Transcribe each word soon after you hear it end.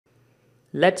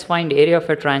Let's find area of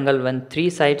a triangle when three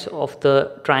sides of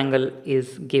the triangle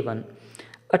is given.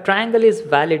 A triangle is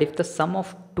valid if the sum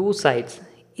of two sides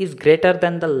is greater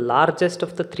than the largest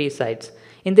of the three sides.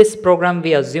 In this program,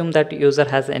 we assume that user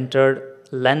has entered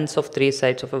lengths of three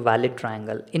sides of a valid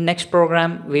triangle. In next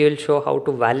program, we will show how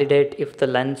to validate if the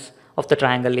length of the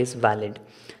triangle is valid.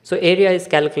 So area is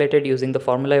calculated using the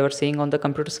formula you are seeing on the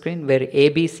computer screen, where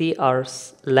ABC are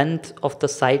length of the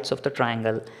sides of the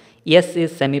triangle. S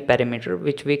is semi-perimeter,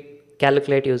 which we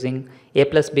calculate using A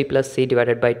plus B plus C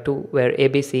divided by 2, where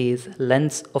ABC is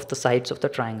lengths of the sides of the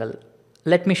triangle.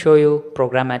 Let me show you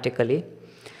programmatically.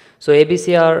 So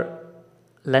ABC are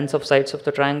lengths of sides of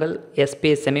the triangle, SP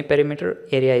is semi-perimeter,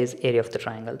 area is area of the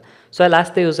triangle. So I'll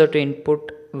ask the user to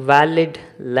input valid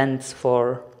lengths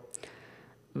for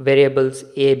variables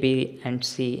A, B and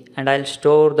C, and I'll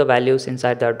store the values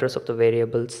inside the address of the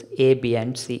variables A, B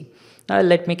and C. Now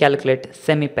let me calculate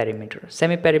semi-perimeter.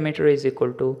 Semi-perimeter is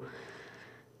equal to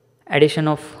addition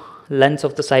of lengths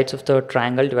of the sides of the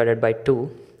triangle divided by 2.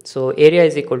 So area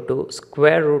is equal to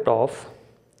square root of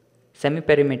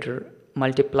semi-perimeter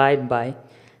multiplied by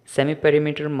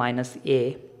semi-perimeter minus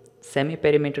A,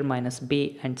 semi-perimeter minus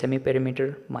B and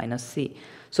semi-perimeter minus C.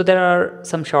 So there are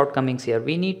some shortcomings here.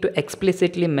 We need to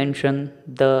explicitly mention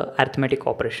the arithmetic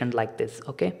operation like this.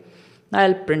 Okay, now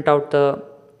I'll print out the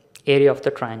area of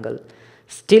the triangle.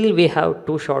 Still we have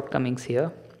two shortcomings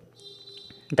here.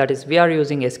 That is, we are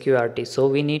using sqrt, so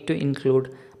we need to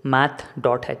include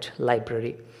math.h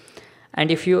library. And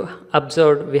if you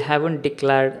observed, we haven't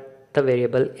declared the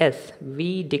variable s.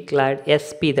 We declared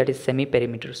sp, that is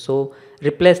semi-perimeter. So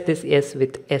replace this s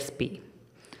with sp.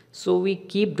 So we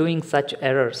keep doing such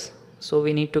errors. So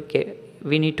we need to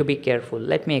be careful.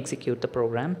 Let me execute the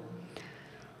program.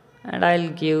 And I'll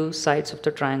give sides of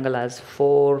the triangle as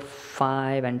 4,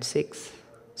 5 and 6.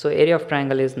 So area of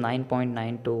triangle is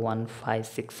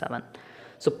 9.921567.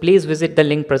 So please visit the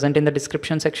link present in the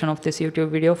description section of this YouTube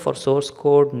video for source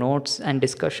code, notes and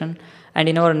discussion. And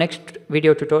in our next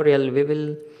video tutorial, we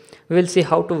will see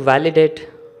how to validate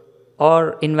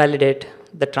or invalidate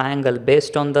the triangle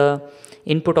based on the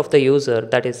input of the user.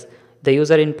 That is, the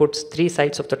user inputs three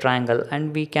sides of the triangle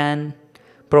and we can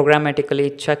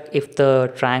programmatically check if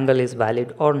the triangle is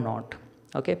valid or not.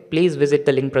 Okay, please visit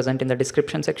the link present in the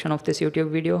description section of this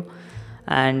YouTube video,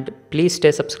 and please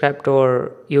stay subscribed to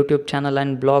our YouTube channel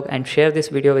and blog, and share this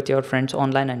video with your friends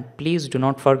online, and please do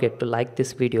not forget to like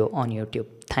this video on YouTube.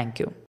 Thank you.